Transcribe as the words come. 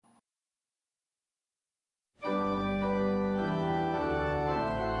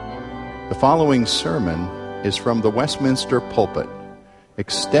The following sermon is from the Westminster pulpit,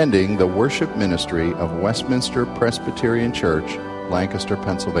 extending the worship ministry of Westminster Presbyterian Church, Lancaster,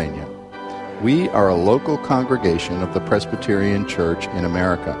 Pennsylvania. We are a local congregation of the Presbyterian Church in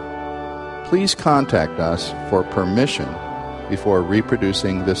America. Please contact us for permission before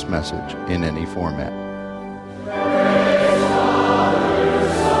reproducing this message in any format.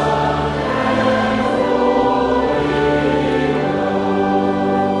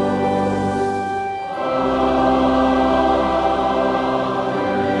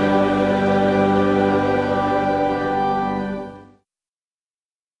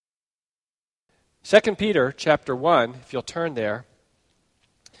 2 Peter chapter 1, if you'll turn there.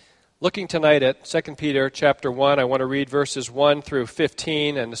 Looking tonight at 2 Peter chapter 1, I want to read verses 1 through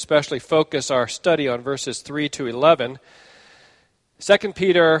 15 and especially focus our study on verses 3 to 11. 2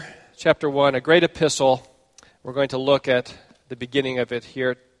 Peter chapter 1, a great epistle. We're going to look at the beginning of it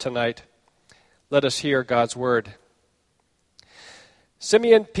here tonight. Let us hear God's word.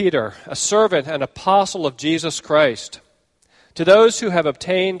 Simeon Peter, a servant and apostle of Jesus Christ, to those who have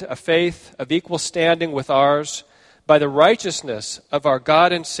obtained a faith of equal standing with ours by the righteousness of our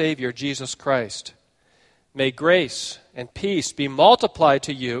God and Savior Jesus Christ, may grace and peace be multiplied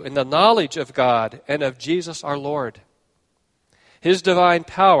to you in the knowledge of God and of Jesus our Lord. His divine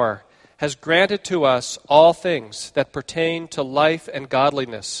power has granted to us all things that pertain to life and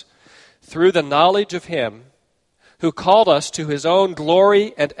godliness through the knowledge of Him who called us to His own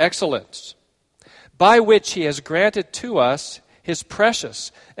glory and excellence, by which He has granted to us His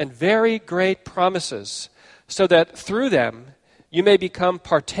precious and very great promises, so that through them you may become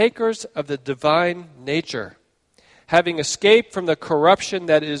partakers of the divine nature, having escaped from the corruption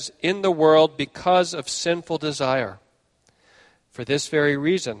that is in the world because of sinful desire. For this very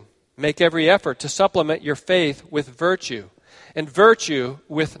reason, make every effort to supplement your faith with virtue, and virtue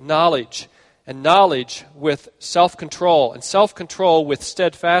with knowledge, and knowledge with self-control, and self-control with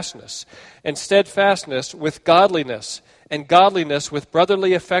steadfastness, and steadfastness with godliness, and godliness with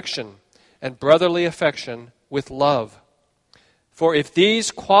brotherly affection, and brotherly affection with love. For if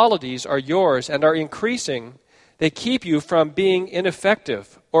these qualities are yours and are increasing, they keep you from being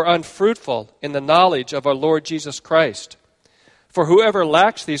ineffective or unfruitful in the knowledge of our Lord Jesus Christ. For whoever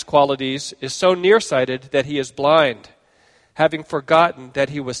lacks these qualities is so nearsighted that he is blind, having forgotten that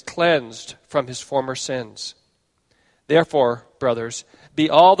he was cleansed from his former sins. Therefore, brothers, be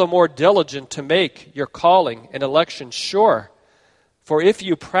all the more diligent to make your calling and election sure. For if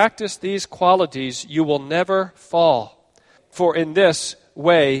you practice these qualities, you will never fall. For in this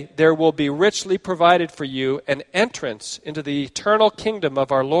way there will be richly provided for you an entrance into the eternal kingdom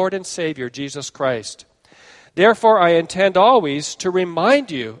of our Lord and Savior, Jesus Christ. Therefore I intend always to remind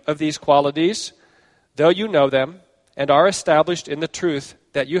you of these qualities, though you know them and are established in the truth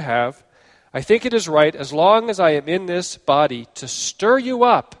that you have. I think it is right, as long as I am in this body, to stir you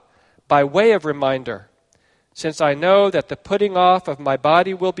up by way of reminder, since I know that the putting off of my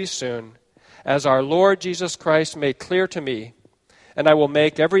body will be soon, as our Lord Jesus Christ made clear to me, and I will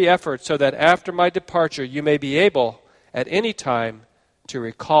make every effort so that after my departure you may be able at any time to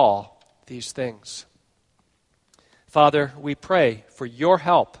recall these things. Father, we pray for your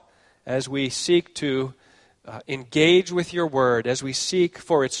help as we seek to engage with your word, as we seek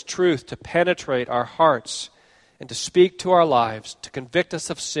for its truth to penetrate our hearts and to speak to our lives, to convict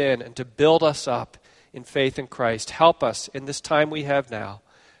us of sin and to build us up in faith in Christ. Help us in this time we have now.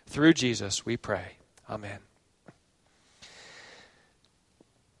 Through Jesus we pray. Amen.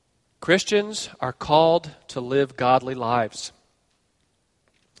 Christians are called to live godly lives.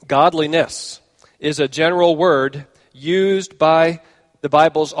 Godliness is a general word used by the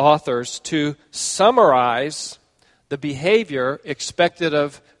Bible's authors to summarize the behavior expected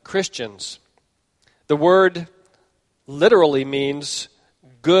of Christians. The word literally means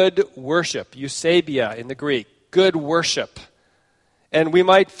good worship, eusebia in the Greek, good worship. And we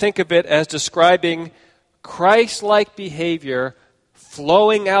might think of it as describing Christ-like behavior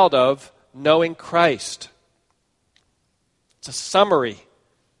flowing out of knowing Christ. It's a summary.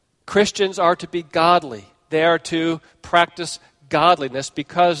 Christians are to be godly. They are to practice godliness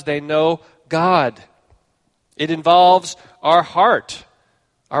because they know God. It involves our heart,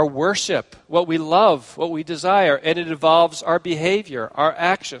 our worship, what we love, what we desire, and it involves our behavior, our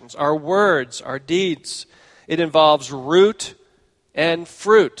actions, our words, our deeds. It involves root and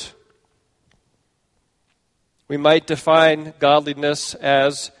fruit. We might define godliness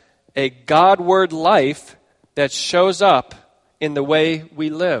as a Godward life that shows up in the way we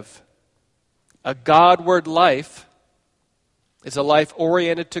live. A Godward life is a life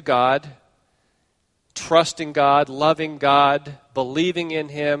oriented to God, trusting God, loving God, believing in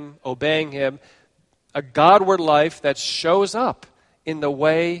Him, obeying Him, a Godward life that shows up in the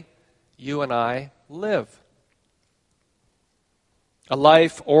way you and I live. A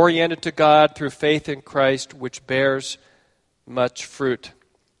life oriented to God through faith in Christ, which bears much fruit.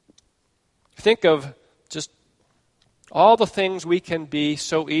 Think of just all the things we can be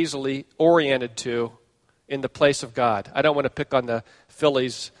so easily oriented to in the place of God. I don't want to pick on the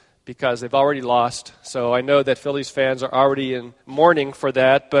Phillies because they've already lost, so I know that Phillies fans are already in mourning for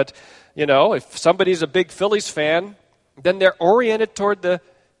that, but, you know, if somebody's a big Phillies fan, then they're oriented toward the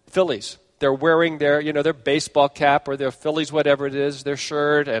Phillies. They're wearing their baseball cap or their Phillies, whatever it is, their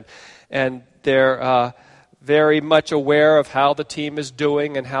shirt, and they're very much aware of how the team is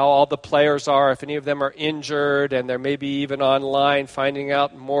doing and how all the players are, if any of them are injured, and they're maybe even online finding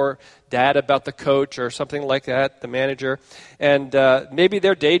out more data about the coach or something like that, the manager. And maybe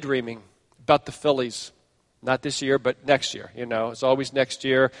they're daydreaming about the Phillies. Not this year, but next year. It's always next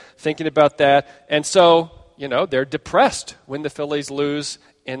year, thinking about that. And so, they're depressed when the Phillies lose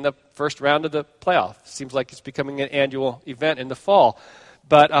in the first round of the playoff. Seems like it's becoming an annual event in the fall.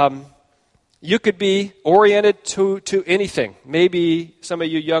 But you could be oriented to anything. Maybe some of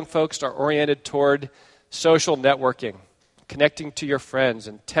you young folks are oriented toward social networking, connecting to your friends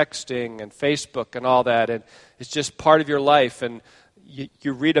and texting and Facebook and all that. And it's just part of your life. And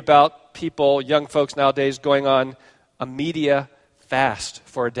you read about people, young folks nowadays, going on a media fast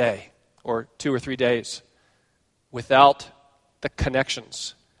for a day or 2 or 3 days without the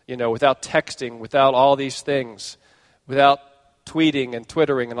connections, without texting, without all these things, without tweeting and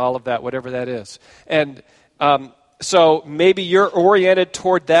twittering and all of that, whatever that is. And so maybe you're oriented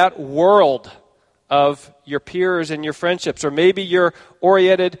toward that world of your peers and your friendships, or maybe you're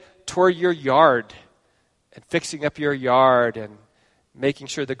oriented toward your yard and fixing up your yard and making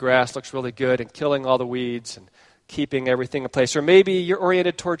sure the grass looks really good and killing all the weeds and keeping everything in place. Or maybe you're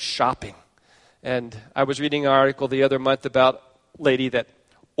oriented towards shopping. And I was reading an article the other month about a lady that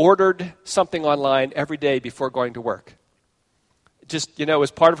ordered something online every day before going to work. Just, it was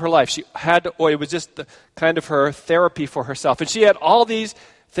part of her life. She had to, it was just the, kind of her therapy for herself. And she had all these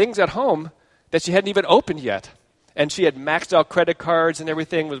things at home that she hadn't even opened yet. And she had maxed out credit cards and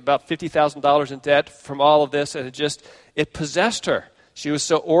everything, was about $50,000 in debt from all of this, and it possessed her. She was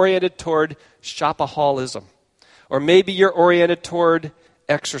so oriented toward shopaholism. Or maybe you're oriented toward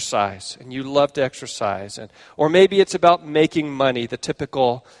exercise, and you love to exercise. Or maybe it's about making money, the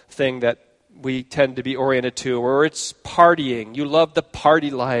typical thing that we tend to be oriented to. Or it's partying. You love the party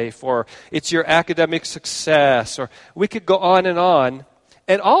life. Or it's your academic success. Or we could go on.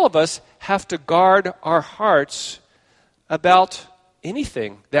 And all of us have to guard our hearts about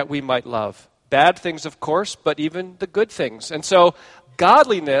anything that we might love. Bad things, of course, but even the good things. And so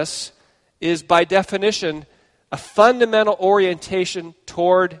godliness is, by definition, a fundamental orientation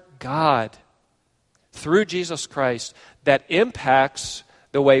toward God through Jesus Christ that impacts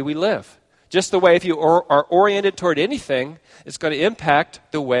the way we live. Just the way if you are oriented toward anything, it's going to impact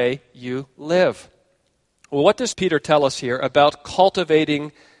the way you live. Well, what does Peter tell us here about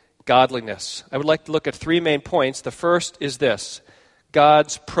cultivating godliness? I would like to look at 3 main points. The first is this: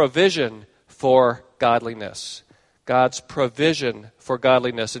 God's provision for godliness. God's provision for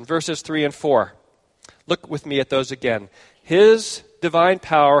godliness. In verses 3 and 4, look with me at those again. His divine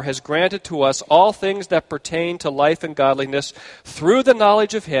power has granted to us all things that pertain to life and godliness through the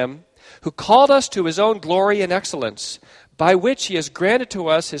knowledge of Him who called us to His own glory and excellence, by which He has granted to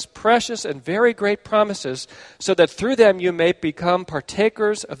us His precious and very great promises, so that through them you may become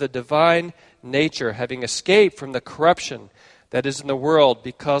partakers of the divine nature, having escaped from the corruption that is in the world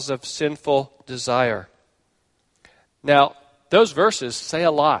because of sinful desire. Now, those verses say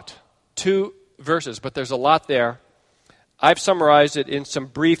a lot. 2 verses, but there's a lot there. I've summarized it in some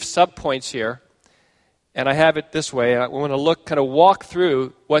brief subpoints here, and I have it this way. I want to walk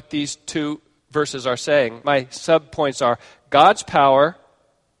through what these 2 verses are saying. My subpoints are God's power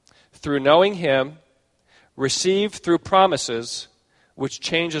through knowing Him, received through promises, which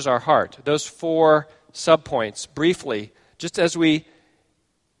changes our heart. Those 4 subpoints, briefly, just as we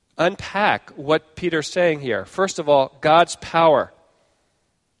unpack what Peter's saying here. First of all, God's power.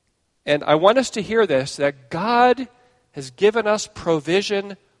 And I want us to hear this, that God has given us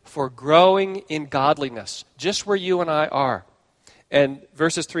provision for growing in godliness, just where you and I are. And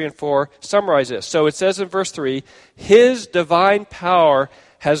verses 3 and 4 summarize this. So it says in verse 3, His divine power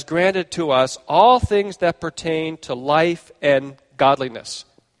has granted to us all things that pertain to life and godliness.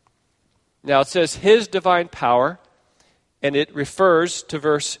 Now it says His divine power, and it refers to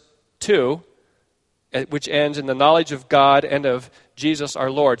verse 2, which ends in the knowledge of God and of Jesus our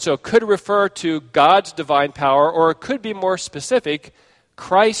Lord. So it could refer to God's divine power, or it could be more specific,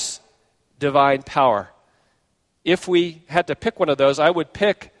 Christ's divine power. If we had to pick one of those, I would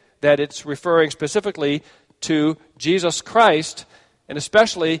pick that it's referring specifically to Jesus Christ, and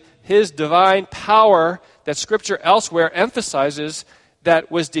especially his divine power that Scripture elsewhere emphasizes,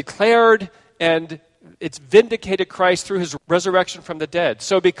 that was declared and it's vindicated Christ through his resurrection from the dead.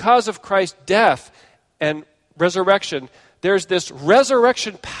 So because of Christ's death and resurrection, there's this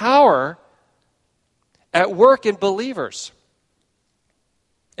resurrection power at work in believers.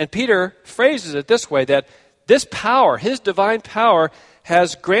 And Peter phrases it this way, that this power, his divine power,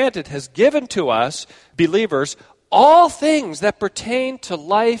 has given to us, believers, all things that pertain to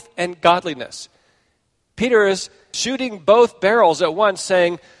life and godliness. Peter is shooting both barrels at once,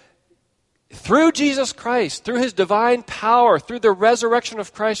 saying, through Jesus Christ, through his divine power, through the resurrection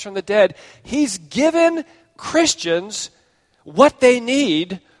of Christ from the dead, he's given Christians what they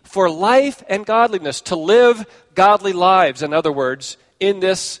need for life and godliness, to live godly lives, in other words, in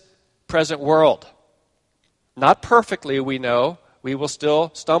this present world. Not perfectly, we know. We will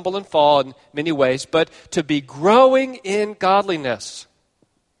still stumble and fall in many ways, but to be growing in godliness.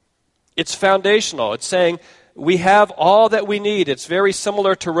 It's foundational. It's saying we have all that we need. It's very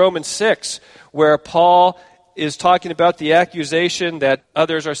similar to Romans 6, where Paul is talking about the accusation that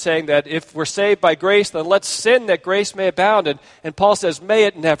others are saying that if we're saved by grace, then let's sin that grace may abound. And Paul says, may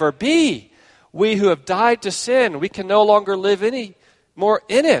it never be. We who have died to sin, we can no longer live any more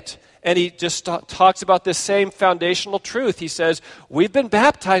in it. And he just talks about this same foundational truth. He says, we've been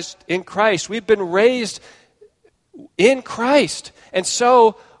baptized in Christ. We've been raised in Christ. And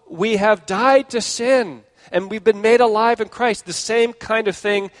so we have died to sin. And we've been made alive in Christ. The same kind of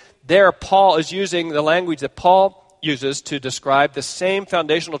thing there, Paul is using the language that Paul uses to describe the same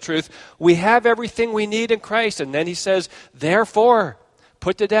foundational truth. We have everything we need in Christ. And then he says, therefore,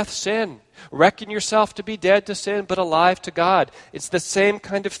 put to death sin. Reckon yourself to be dead to sin, but alive to God. It's the same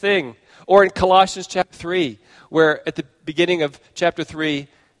kind of thing. Or in Colossians chapter 3, where at the beginning of chapter 3,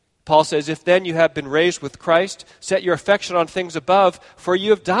 Paul says, if then you have been raised with Christ, set your affection on things above, for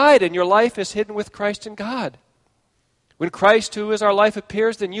you have died, and your life is hidden with Christ in God. When Christ, who is our life,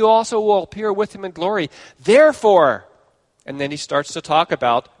 appears, then you also will appear with him in glory. Therefore, and then he starts to talk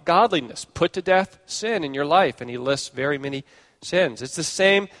about godliness. Put to death sin in your life, and he lists very many sins. It's the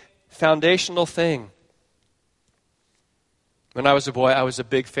same foundational thing. When I was a boy, I was a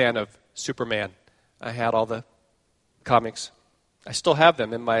big fan of Superman. I had all the comics. I still have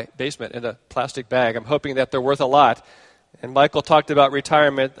them in my basement in a plastic bag. I'm hoping that they're worth a lot. And Michael talked about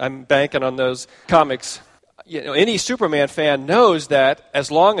retirement. I'm banking on those comics. You know, any Superman fan knows that as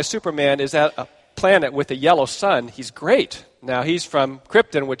long as Superman is at a planet with a yellow sun, he's great. Now, he's from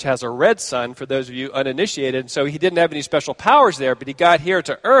Krypton, which has a red sun, for those of you uninitiated, so he didn't have any special powers there, but he got here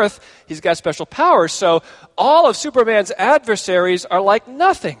to Earth, he's got special powers, so all of Superman's adversaries are like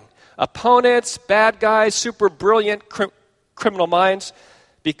nothing. Opponents, bad guys, super brilliant criminal minds,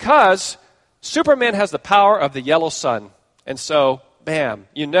 because Superman has the power of the yellow sun, and so, bam,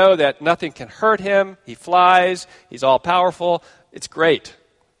 you know that nothing can hurt him, he flies, he's all powerful, it's great.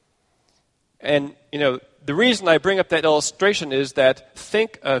 And, you know, the reason I bring up that illustration is that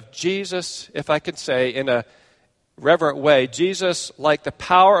think of Jesus, if I could say in a reverent way, Jesus like the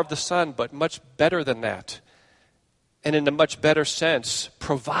power of the sun, but much better than that. And in a much better sense,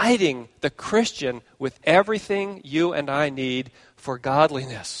 providing the Christian with everything you and I need for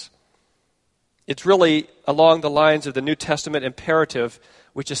godliness. It's really along the lines of the New Testament imperative,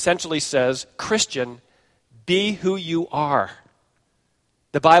 which essentially says, Christian, be who you are.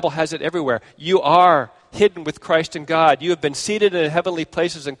 The Bible has it everywhere. You are hidden with Christ in God. You have been seated in heavenly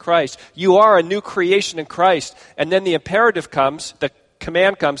places in Christ. You are a new creation in Christ. And then the imperative comes, the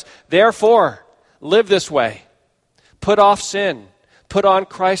command comes, therefore, live this way. Put off sin. Put on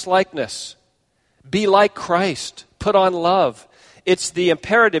Christ-likeness. Be like Christ. Put on love. It's the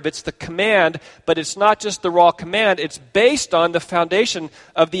imperative, it's the command, but it's not just the raw command. It's based on the foundation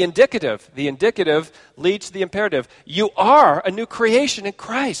of the indicative. The indicative leads to the imperative. You are a new creation in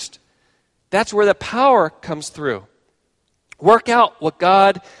Christ. That's where the power comes through. Work out what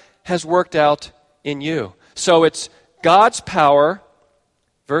God has worked out in you. So it's God's power,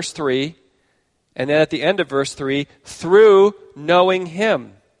 verse 3, and then at the end of verse 3, through knowing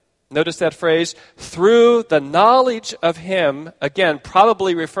Him. Notice that phrase, through the knowledge of Him, again,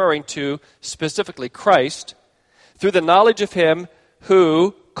 probably referring to specifically Christ, through the knowledge of Him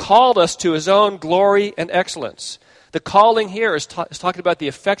who called us to His own glory and excellence. The calling here is talking about the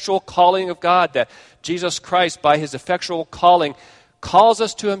effectual calling of God, that Jesus Christ, by His effectual calling, calls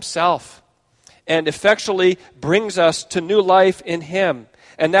us to Himself. and effectually brings us to new life in Him.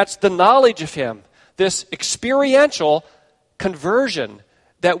 And that's the knowledge of Him, this experiential conversion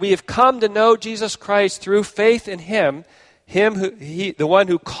that we have come to know Jesus Christ through faith in Him, the one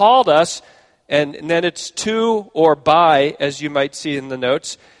who called us, and then it's to or by, as you might see in the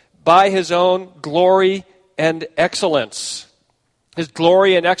notes, by His own glory and excellence. His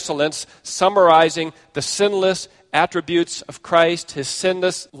glory and excellence summarizing the sinless attributes of Christ, His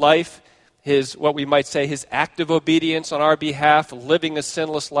sinless life, His, what we might say, His active obedience on our behalf, living a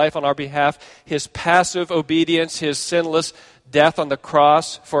sinless life on our behalf, His passive obedience, His sinless death on the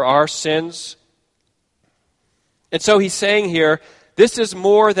cross for our sins. And so He's saying here, this is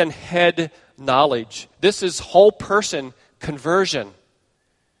more than head knowledge. This is whole person conversion.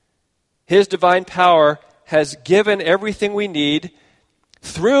 His divine power has given everything we need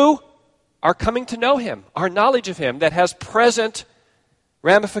through our coming to know Him, our knowledge of Him that has present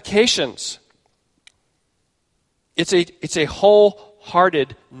ramifications. It's a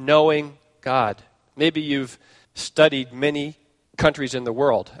wholehearted knowing God. Maybe you've studied many countries in the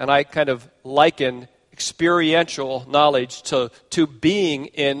world, and I kind of liken experiential knowledge to being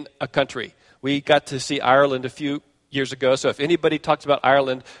in a country. We got to see Ireland a few years ago, so if anybody talks about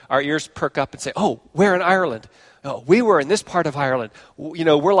Ireland, our ears perk up and say, oh, where in Ireland? Oh, we were in this part of Ireland. You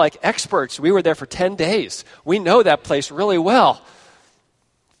know, we're like experts. We were there for 10 days. We know that place really well.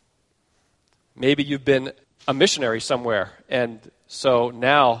 Maybe you've been a missionary somewhere, and so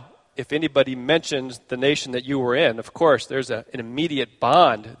now if anybody mentions the nation that you were in, of course, there's an immediate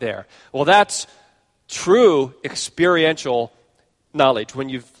bond there. Well, that's true experiential knowledge when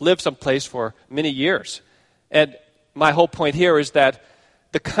you've lived someplace for many years. And my whole point here is that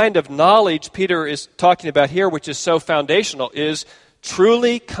the kind of knowledge Peter is talking about here, which is so foundational, is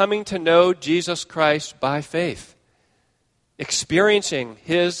truly coming to know Jesus Christ by faith, experiencing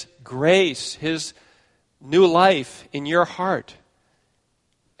His grace, His new life in your heart.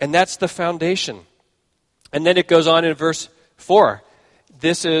 And that's the foundation. And then it goes on in verse 4.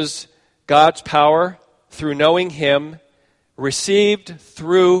 This is God's power through knowing Him, received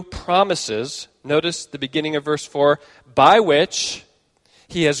through promises. Notice the beginning of verse 4, by which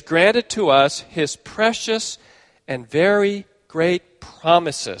He has granted to us His precious and very great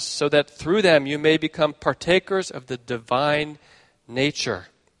promises, so that through them you may become partakers of the divine nature.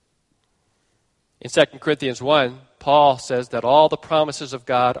 In 2 Corinthians 1, Paul says that all the promises of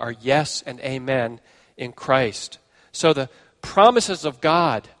God are yes and amen in Christ. So the promises of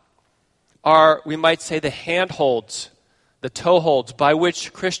God are, we might say, the handholds, the toeholds by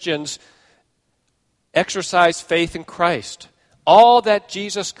which Christians exercise faith in Christ. All that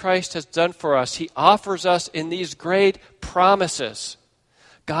Jesus Christ has done for us, He offers us in these great promises.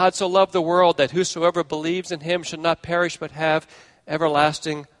 God so loved the world that whosoever believes in Him should not perish but have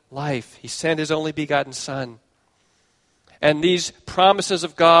everlasting life. He sent His only begotten Son. And these promises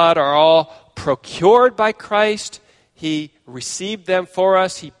of God are all procured by Christ. He received them for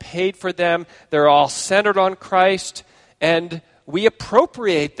us. He paid for them. They're all centered on Christ. And we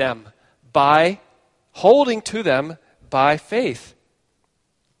appropriate them by holding to them by faith.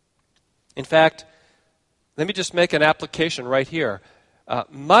 In fact, let me just make an application right here.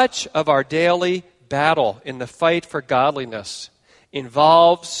 Much of our daily battle in the fight for godliness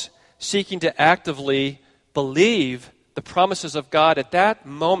involves seeking to actively believe the promises of God at that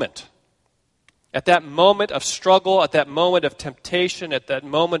moment of struggle, at that moment of temptation, at that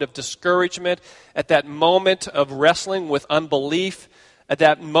moment of discouragement, at that moment of wrestling with unbelief, at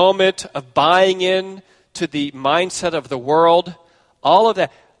that moment of buying in to the mindset of the world. All of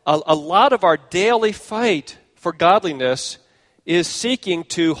that. A lot of our daily fight for godliness is seeking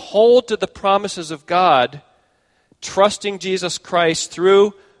to hold to the promises of God, trusting Jesus Christ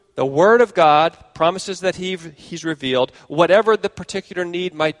through the Word of God, promises that He's revealed, whatever the particular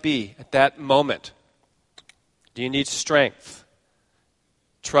need might be at that moment. Do you need strength?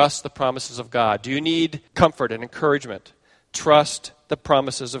 Trust the promises of God. Do you need comfort and encouragement? Trust the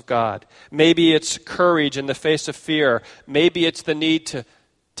promises of God. Maybe it's courage in the face of fear. Maybe it's the need to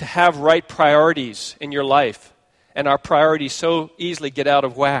have right priorities in your life, and our priorities so easily get out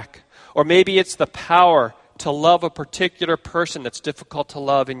of whack. Or maybe it's the power to love a particular person that's difficult to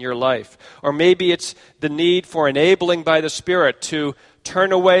love in your life. Or maybe it's the need for enabling by the Spirit to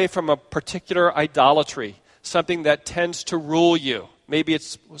turn away from a particular idolatry, something that tends to rule you. Maybe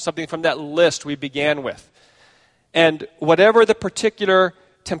it's something from that list we began with. And whatever the particular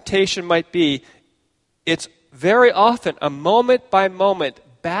temptation might be, it's very often a moment-by-moment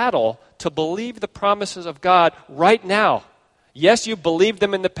battle to believe the promises of God right now. Yes, you believed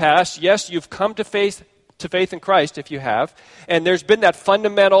them in the past. Yes, you've come to faith to faith in Christ if you have. And there's been that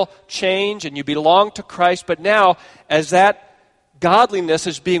fundamental change and you belong to Christ. But now, as that godliness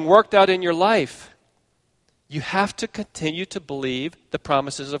is being worked out in your life, you have to continue to believe the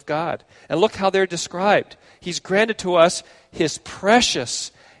promises of God. And look how they're described. He's granted to us His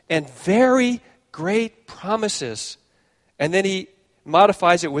precious and very great promises. And then he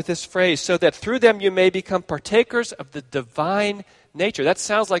modifies it with this phrase, so that through them you may become partakers of the divine nature. That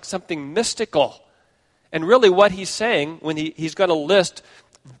sounds like something mystical. And really what he's saying when he's going to list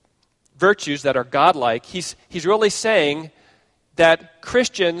virtues that are godlike, he's really saying that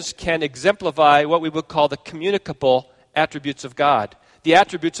Christians can exemplify what we would call the communicable attributes of God. The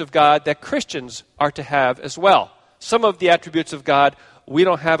attributes of God that Christians are to have as well. Some of the attributes of God we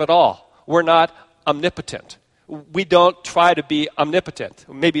don't have at all. We're not omnipotent. We don't try to be omnipotent.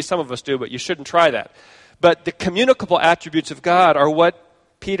 Maybe some of us do, but you shouldn't try that. But the communicable attributes of God are what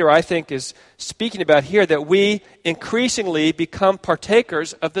Peter, I think, is speaking about here, that we increasingly become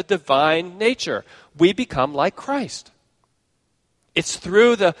partakers of the divine nature. We become like Christ. It's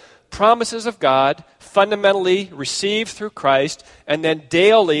through the promises of God, fundamentally received through Christ, and then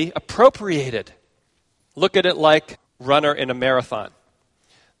daily appropriated. Look at it like a runner in a marathon.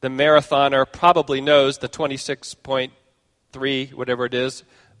 The marathoner probably knows the 26.3, whatever it is,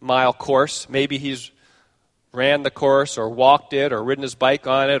 mile course. Maybe he's ran the course or walked it or ridden his bike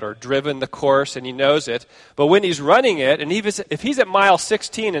on it or driven the course and he knows it. But when he's running it, and if he's at mile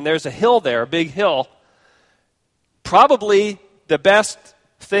 16 and there's a hill there, a big hill, probably the best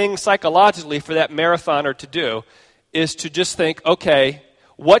thing psychologically for that marathoner to do is to just think, okay,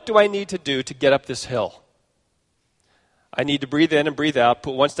 what do I need to do to get up this hill? I need to breathe in and breathe out,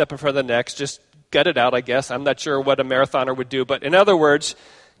 put one step in front of the next, just gut it out, I guess. I'm not sure what a marathoner would do. But in other words,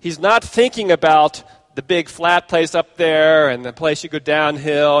 he's not thinking about the big flat place up there and the place you go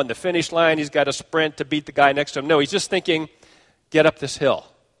downhill and the finish line, he's got to sprint to beat the guy next to him. No, he's just thinking, get up this hill.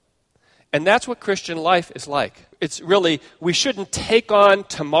 And that's what Christian life is like. It's really, we shouldn't take on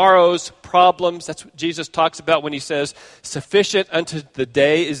tomorrow's problems. That's what Jesus talks about when he says, sufficient unto the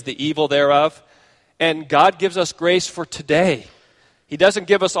day is the evil thereof. And God gives us grace for today. He doesn't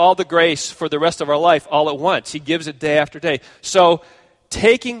give us all the grace for the rest of our life all at once. He gives it day after day. So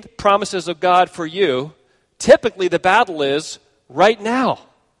taking the promises of God for you, typically the battle is right now,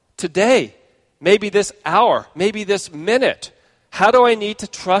 today, maybe this hour, maybe this minute. How do I need to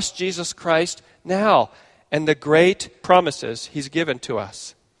trust Jesus Christ now? And the great promises He's given to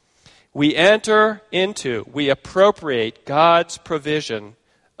us. We appropriate God's provision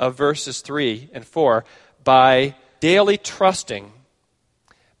of verses 3 and 4 by daily trusting,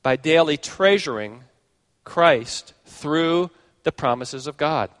 by daily treasuring Christ through the promises of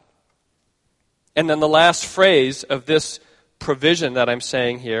God. And then the last phrase of this provision that I'm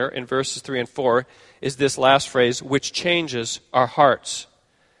saying here in verses 3 and 4 is this last phrase, which changes our hearts.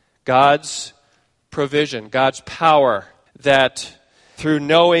 God's provision, God's power that through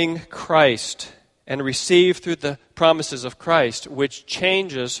knowing Christ and receive through the promises of Christ, which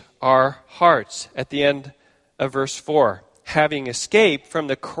changes our hearts. At the end of verse 4, having escaped from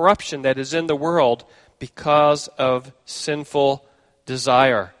the corruption that is in the world because of sinful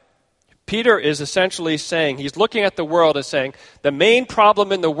desire. Peter is essentially saying, he's looking at the world and saying, the main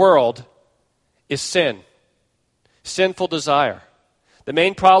problem in the world is sin, sinful desire. The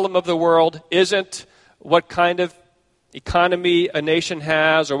main problem of the world isn't what kind of economy a nation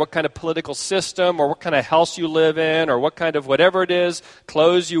has, or what kind of political system, or what kind of house you live in, or what kind of whatever it is,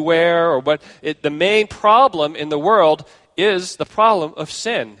 clothes you wear, or the main problem in the world is the problem of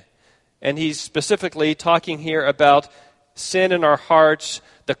sin. And he's specifically talking here about sin in our hearts,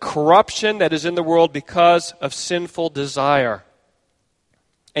 the corruption that is in the world because of sinful desire.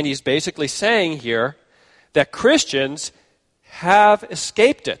 And he's basically saying here that Christians have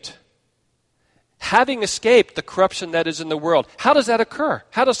escaped it. Having escaped the corruption that is in the world. How does that occur?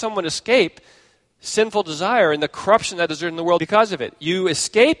 How does someone escape sinful desire and the corruption that is in the world because of it? You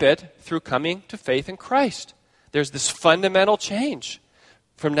escape it through coming to faith in Christ. There's this fundamental change.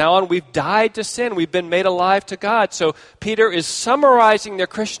 From now on, we've died to sin. We've been made alive to God. So Peter is summarizing their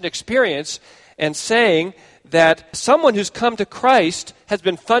Christian experience and saying that someone who's come to Christ has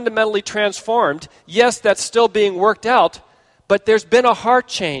been fundamentally transformed. Yes, that's still being worked out, but there's been a heart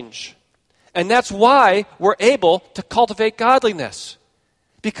change. And that's why we're able to cultivate godliness.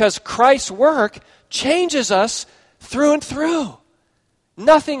 Because Christ's work changes us through and through.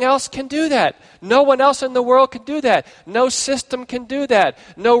 Nothing else can do that. No one else in the world can do that. No system can do that.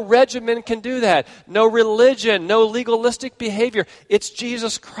 No regimen can do that. No religion, no legalistic behavior. It's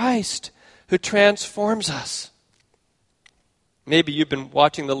Jesus Christ who transforms us. Maybe you've been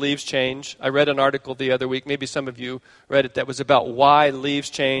watching the leaves change. I read an article the other week, maybe some of you read it, that was about why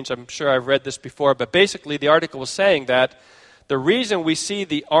leaves change. I'm sure I've read this before, but basically the article was saying that the reason we see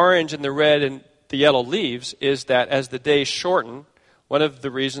the orange and the red and the yellow leaves is that as the days shorten, one of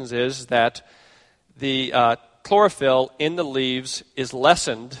the reasons is that the chlorophyll in the leaves is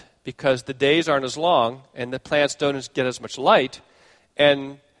lessened because the days aren't as long and the plants don't get as much light.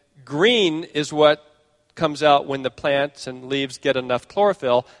 And green is what comes out when the plants and leaves get enough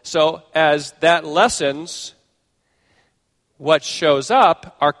chlorophyll. So as that lessens, what shows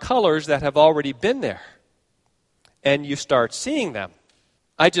up are colors that have already been there. And you start seeing them.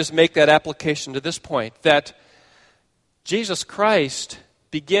 I just make that application to this point, that Jesus Christ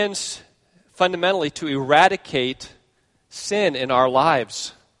begins fundamentally to eradicate sin in our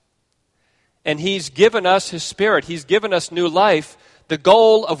lives. And He's given us His Spirit. He's given us new life. The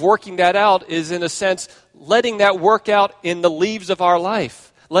goal of working that out is, in a sense, letting that work out in the leaves of our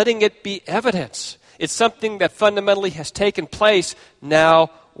life, letting it be evidence. It's something that fundamentally has taken place. Now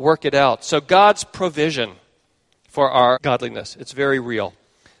work it out. So God's provision for our godliness, it's very real.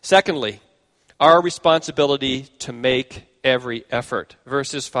 Secondly, our responsibility to make every effort.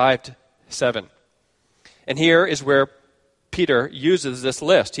 Verses 5 to 7. And here is where Peter uses this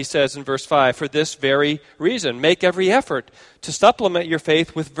list. He says in verse 5, for this very reason, make every effort to supplement your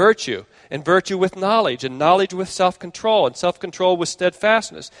faith with virtue, and virtue with knowledge, and knowledge with self-control, and self-control with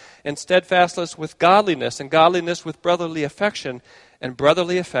steadfastness, and steadfastness with godliness, and godliness with brotherly affection, and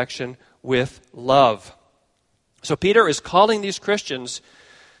brotherly affection with love. So Peter is calling these Christians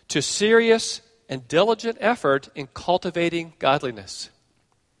to serious and diligent effort in cultivating godliness.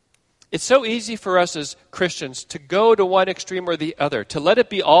 It's so easy for us as Christians to go to one extreme or the other, to let it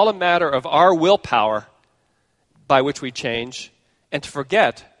be all a matter of our willpower by which we change, and to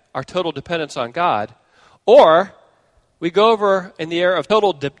forget our total dependence on God. Or we go over in the area of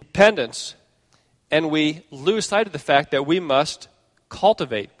total dependence, and we lose sight of the fact that we must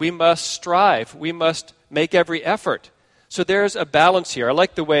cultivate, we must strive, we must make every effort. So there's a balance here. I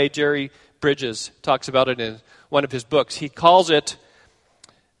like the way Jerry Bridges talks about it in one of his books. He calls it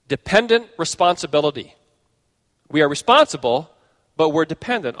dependent responsibility. We are responsible, but we're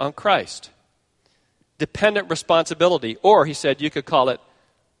dependent on Christ. Dependent responsibility. Or, he said, you could call it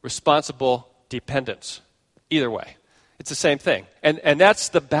responsible dependence. Either way. It's the same thing. And that's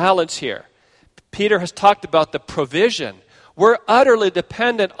the balance here. Peter has talked about the provision. We're utterly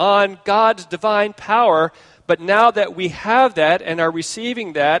dependent on God's divine power, but now that we have that and are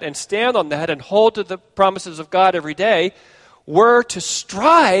receiving that and stand on that and hold to the promises of God every day, we're to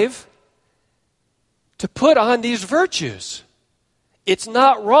strive to put on these virtues. It's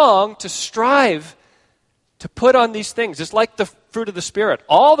not wrong to strive to put on these things. It's like the fruit of the Spirit.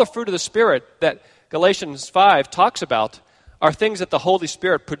 All the fruit of the Spirit that Galatians 5 talks about are things that the Holy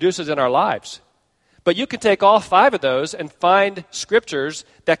Spirit produces in our lives. But you can take all 5 of those and find scriptures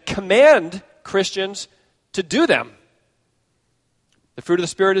that command Christians to do them. The fruit of the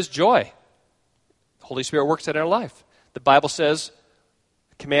Spirit is joy. The Holy Spirit works it in our life. The Bible says,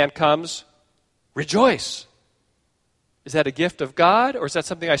 the command comes, rejoice. Is that a gift of God, or is that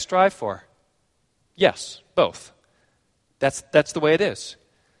something I strive for? Yes, both. That's the way it is.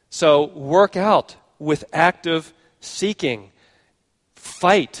 So work out with active seeking.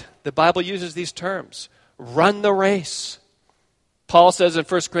 Fight. The Bible uses these terms. Run the race. Paul says in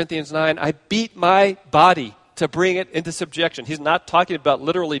 1 Corinthians 9, I beat my body to bring it into subjection. He's not talking about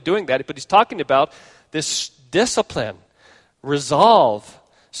literally doing that, but he's talking about this discipline, resolve,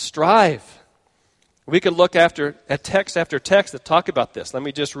 strive. We could look at text after text that talk about this. Let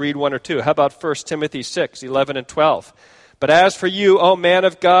me just read one or two. How about 1 Timothy 6, 11 and 12? But as for you, O man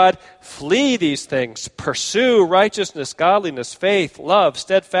of God, flee these things. Pursue righteousness, godliness, faith, love,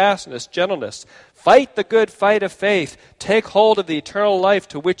 steadfastness, gentleness. Fight the good fight of faith. Take hold of the eternal life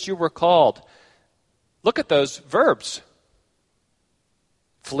to which you were called. Look at those verbs.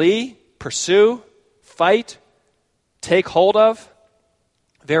 Flee, pursue, fight, take hold of.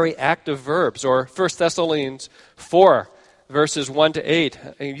 Very active verbs. Or 1 Thessalonians 4, verses 1 to 8.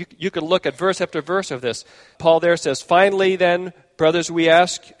 You could look at verse after verse of this. Paul there says, finally then, brothers, we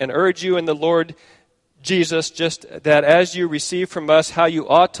ask and urge you in the Lord Jesus, just that as you receive from us how you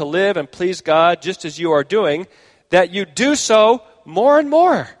ought to live and please God, just as you are doing, that you do so more and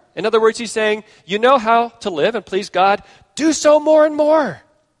more. In other words, he's saying, you know how to live and please God, do so more and more.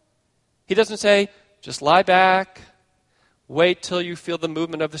 He doesn't say, just lie back, wait till you feel the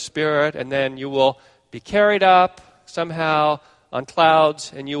movement of the Spirit, and then you will be carried up somehow on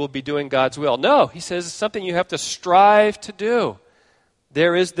clouds, and you will be doing God's will. No, he says it's something you have to strive to do.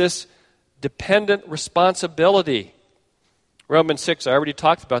 There is this dependent responsibility. Romans 6, I already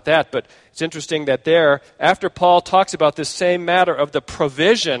talked about that, but it's interesting that there, after Paul talks about this same matter of the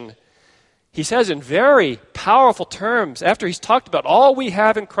provision, he says in very powerful terms, after he's talked about all we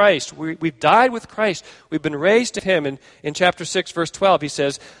have in Christ, we've died with Christ, we've been raised to him. In chapter 6, verse 12, he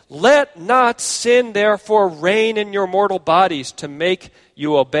says, "Let not sin therefore reign in your mortal bodies to make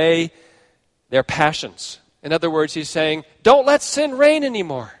you obey their passions." In other words, he's saying, don't let sin reign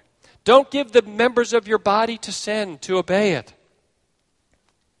anymore. Don't give the members of your body to sin, to obey it.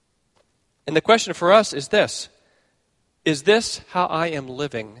 And the question for us is this: is this how I am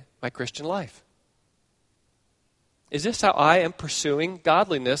living my Christian life? Is this how I am pursuing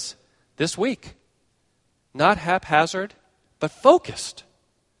godliness this week? Not haphazard, but focused.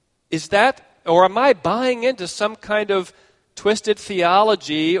 Is that, or am I buying into some kind of twisted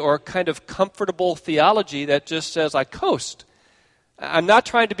theology or kind of comfortable theology that just says I coast? I'm not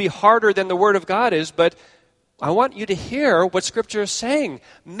trying to be harder than the Word of God is, but I want you to hear what Scripture is saying.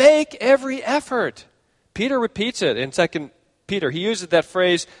 Make every effort. Peter repeats it in 2 Peter. He uses that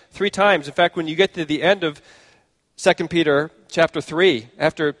phrase 3 times. In fact, when you get to the end of 2 Peter chapter 3,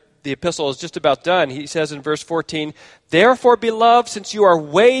 after the epistle is just about done, he says in verse 14, "Therefore, beloved, since you are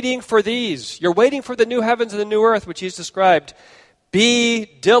waiting for these," you're waiting for the new heavens and the new earth, which he's described, "be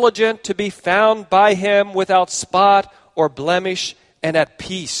diligent to be found by him without spot or blemish and at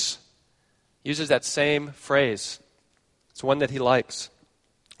peace." Uses that same phrase. It's one that he likes.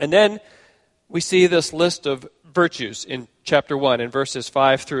 And then we see this list of virtues in chapter 1 in verses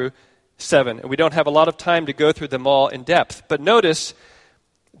 5 through 7. And we don't have a lot of time to go through them all in depth. But notice,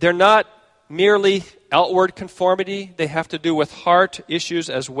 they're not merely outward conformity. They have to do with heart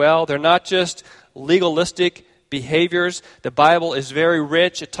issues as well. They're not just legalistic behaviors. The Bible is very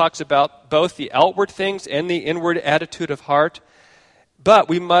rich. It talks about both the outward things and the inward attitude of heart. But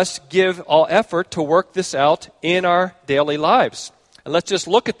we must give all effort to work this out in our daily lives. And let's just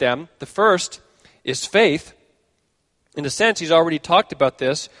look at them. The first is faith. In a sense, he's already talked about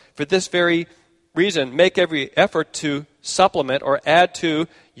this. For this very reason, make every effort to supplement or add to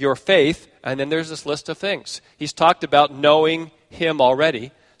your faith. And then there's this list of things. He's talked about knowing him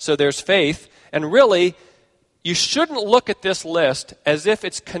already. So there's faith. And really, you shouldn't look at this list as if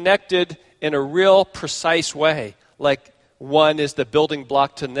it's connected in a real precise way, like one is the building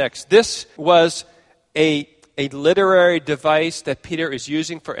block to the next. This was a literary device that Peter is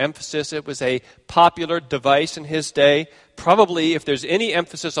using for emphasis. It was a popular device in his day. Probably, if there's any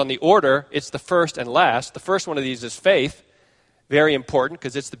emphasis on the order, it's the first and last. The first one of these is faith, very important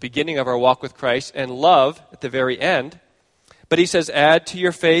because it's the beginning of our walk with Christ, and love at the very end. But he says, add to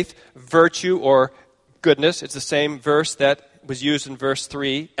your faith virtue or goodness. It's the same verse that was used in verse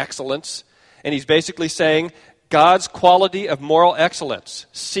 3, excellence. And he's basically saying, God's quality of moral excellence.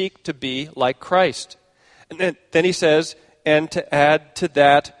 Seek to be like Christ. And then he says, and to add to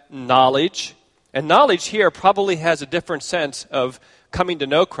that knowledge. And knowledge here probably has a different sense of coming to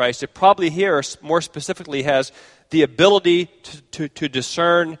know Christ. It probably here more specifically has the ability to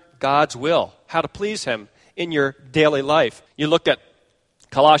discern God's will, how to please him in your daily life. You look at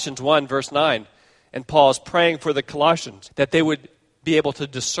Colossians 1, verse 9, and Paul is praying for the Colossians that they would be able to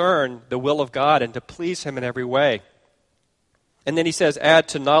discern the will of God and to please him in every way. And then he says, add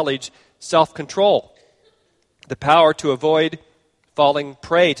to knowledge self-control, the power to avoid falling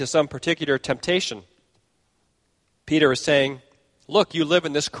prey to some particular temptation. Peter is saying, look, you live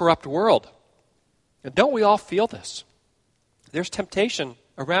in this corrupt world. And don't we all feel this? There's temptation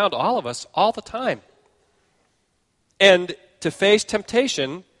around all of us all the time. And to face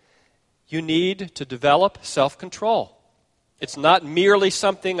temptation, you need to develop self-control. It's not merely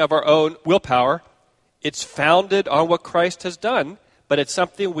something of our own willpower. It's founded on what Christ has done, but it's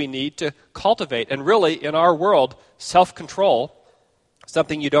something we need to cultivate. And really, in our world, self-control,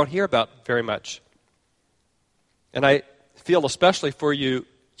 something you don't hear about very much. And I feel especially for you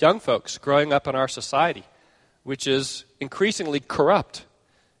young folks growing up in our society, which is increasingly corrupt.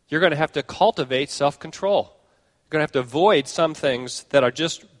 You're going to have to cultivate self-control. You're going to have to avoid some things that are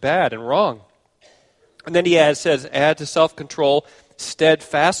just bad and wrong. And then he says, add to self-control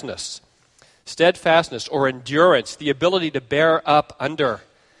steadfastness. Steadfastness or endurance, the ability to bear up under.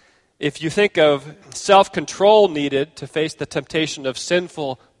 If you think of self-control needed to face the temptation of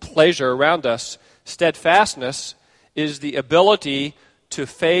sinful pleasure around us, steadfastness is the ability to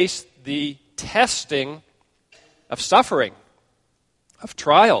face the testing of suffering, of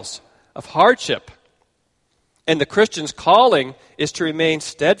trials, of hardship. And the Christian's calling is to remain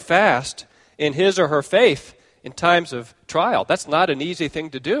steadfast in his or her faith in times of trial. That's not an easy thing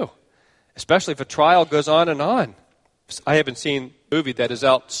to do, especially if a trial goes on and on. I haven't seen a movie that is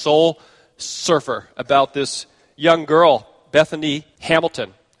out Soul Surfer about this young girl Bethany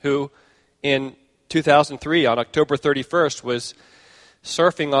Hamilton, who in 2003, on October 31st, was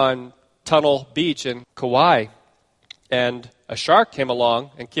surfing on Tunnel Beach in Kauai, and a shark came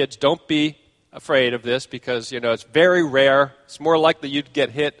along. And kids, don't be afraid of this because, it's very rare. It's more likely you'd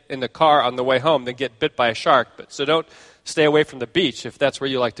get hit in the car on the way home than get bit by a shark. So don't stay away from the beach if that's where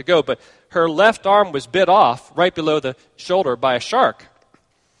you like to go. But her left arm was bit off right below the shoulder by a shark.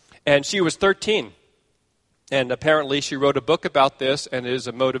 And she was 13. And apparently she wrote a book about this and is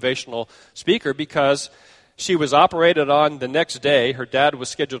a motivational speaker because she was operated on the next day. Her dad was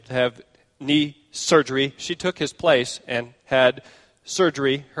scheduled to have knee surgery. She took his place and had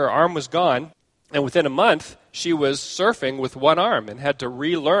surgery. Her arm was gone. And within a month, she was surfing with one arm and had to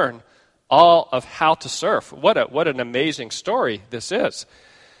relearn all of how to surf. What an amazing story this is.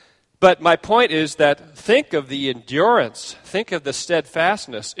 But my point is that think of the endurance, think of the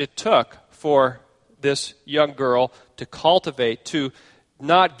steadfastness it took for this young girl to cultivate, to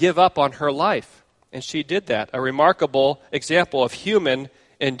not give up on her life. And she did that, a remarkable example of human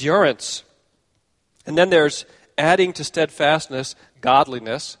endurance. And then there's adding to steadfastness,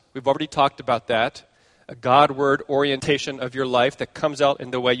 godliness. We've already talked about that. A Godward orientation of your life that comes out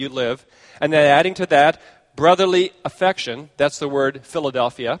in the way you live. And then adding to that, brotherly affection. That's the word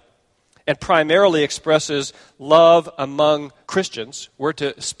Philadelphia. And primarily expresses love among Christians. We're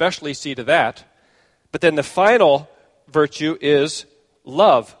to especially see to that. But then the final virtue is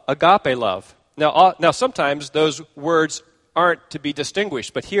love, agape love. Now sometimes those words aren't to be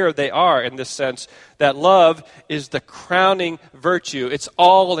distinguished, but here they are in this sense that love is the crowning virtue. It's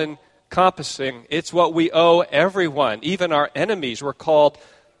all encompassing. It's what we owe everyone, even our enemies. We're called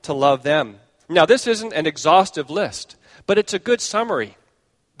to love them. Now, this isn't an exhaustive list, but it's a good summary.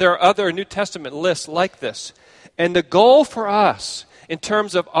 There are other New Testament lists like this. And the goal for us in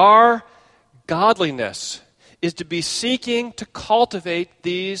terms of our godliness is to be seeking to cultivate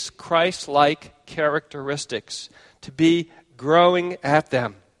these Christ-like characteristics, to be growing at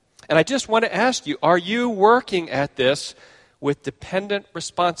them. And I just want to ask you, are you working at this with dependent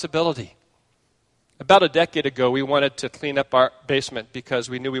responsibility? About a decade ago, we wanted to clean up our basement because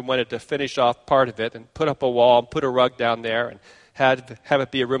we knew we wanted to finish off part of it and put up a wall and put a rug down there and have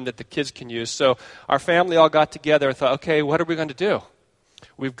it be a room that the kids can use. So our family all got together and thought, okay, what are we going to do?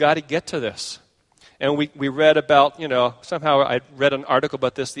 We've got to get to this. And we read about, somehow I read an article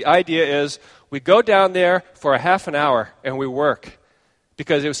about this. The idea is we go down there for a half an hour and we work.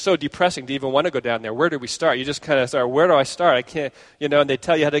 Because it was so depressing to even want to go down there. Where do we start? You just kind of start, where do I start? I can't, and they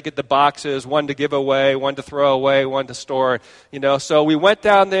tell you how to get the boxes, one to give away, one to throw away, one to store, So we went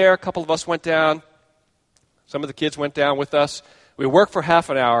down there, a couple of us went down. Some of the kids went down with us. We worked for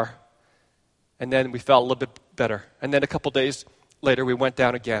half an hour, and then we felt a little bit better. And then a couple days later, we went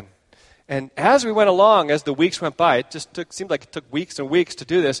down again. And as we went along, as the weeks went by, it seemed like it took weeks and weeks to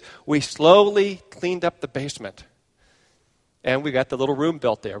do this, we slowly cleaned up the basement. And we got the little room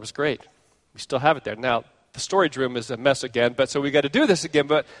built there. It was great. We still have it there. Now, the storage room is a mess again, so we got to do this again.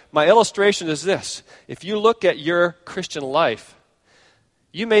 But my illustration is this. If you look at your Christian life,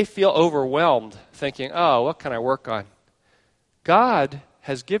 you may feel overwhelmed thinking, oh, what can I work on? God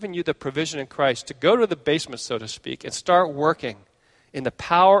has given you the provision in Christ to go to the basement, so to speak, and start working in the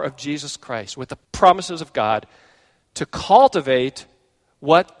power of Jesus Christ with the promises of God to cultivate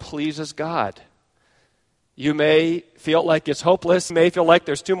what pleases God. You may feel like it's hopeless. You may feel like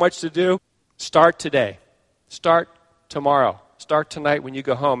there's too much to do. Start today. Start tomorrow. Start tonight when you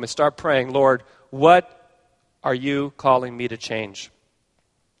go home and start praying, Lord, what are you calling me to change?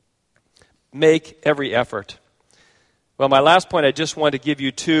 Make every effort. Well, my last point, I just want to give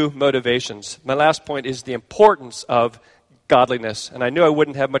you two motivations. My last point is the importance of godliness. And I knew I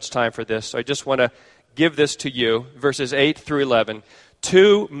wouldn't have much time for this, so I just want to give this to you. Verses 8 through 11.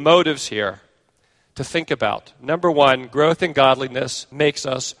 Two motives here to think about. Number one, growth in godliness makes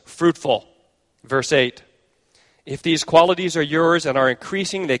us fruitful. Verse 8, if these qualities are yours and are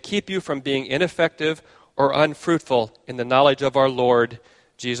increasing, they keep you from being ineffective or unfruitful in the knowledge of our Lord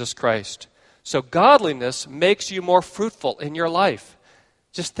Jesus Christ. So godliness makes you more fruitful in your life.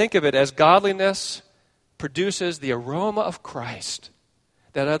 Just think of it as godliness produces the aroma of Christ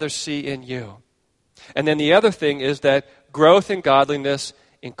that others see in you. And then the other thing is that growth in godliness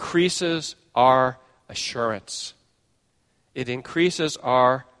increases our assurance. It increases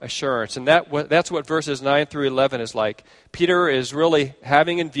our assurance. And that's what verses 9 through 11 is like. Peter is really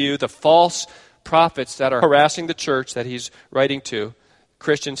having in view the false prophets that are harassing the church that he's writing to,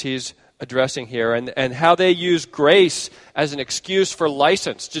 Christians he's addressing here, and how they use grace as an excuse for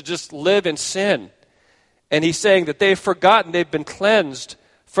license to just live in sin. And he's saying that they've forgotten they've been cleansed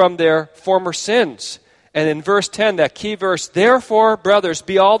from their former sins. And in verse 10, that key verse, therefore, brothers,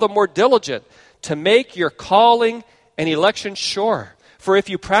 be all the more diligent to make your calling and election sure. For if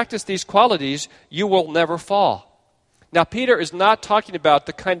you practice these qualities, you will never fall. Now, Peter is not talking about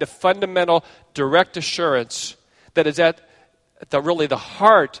the kind of fundamental direct assurance that is at really the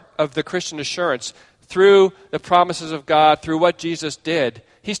heart of the Christian assurance through the promises of God, through what Jesus did.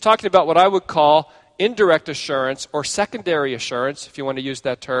 He's talking about what I would call indirect assurance or secondary assurance, if you want to use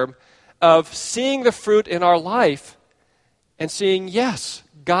that term, of seeing the fruit in our life and seeing, yes,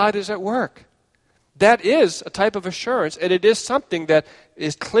 God is at work. That is a type of assurance, and it is something that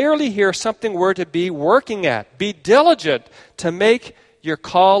is clearly here something we're to be working at. Be diligent to make your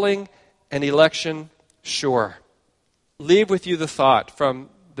calling and election sure. Leave with you the thought from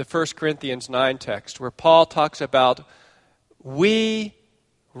the 1 Corinthians 9 text where Paul talks about we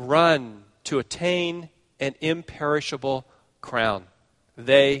run to attain an imperishable crown.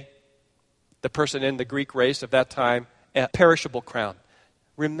 They, the person in the Greek race of that time, a perishable crown.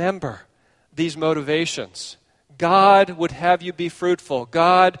 Remember these motivations. God would have you be fruitful.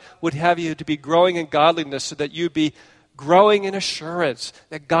 God would have you to be growing in godliness so that you be growing in assurance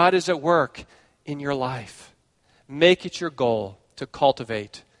that God is at work in your life. Make it your goal to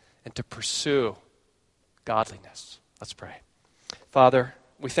cultivate and to pursue godliness. Let's pray. Father,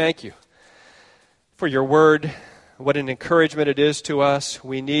 we thank you for your word. What an encouragement it is to us.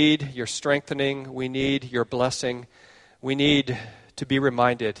 We need your strengthening. We need your blessing. We need to be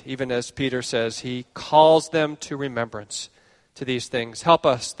reminded, even as Peter says, he calls them to remembrance to these things. Help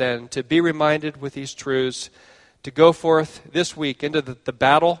us then to be reminded with these truths, to go forth this week into the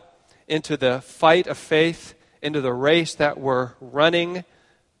battle, into the fight of faith, into the race that we're running,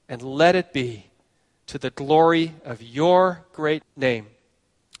 and let it be to the glory of your great name.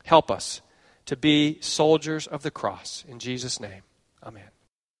 Help us to be soldiers of the cross. In Jesus' name, amen.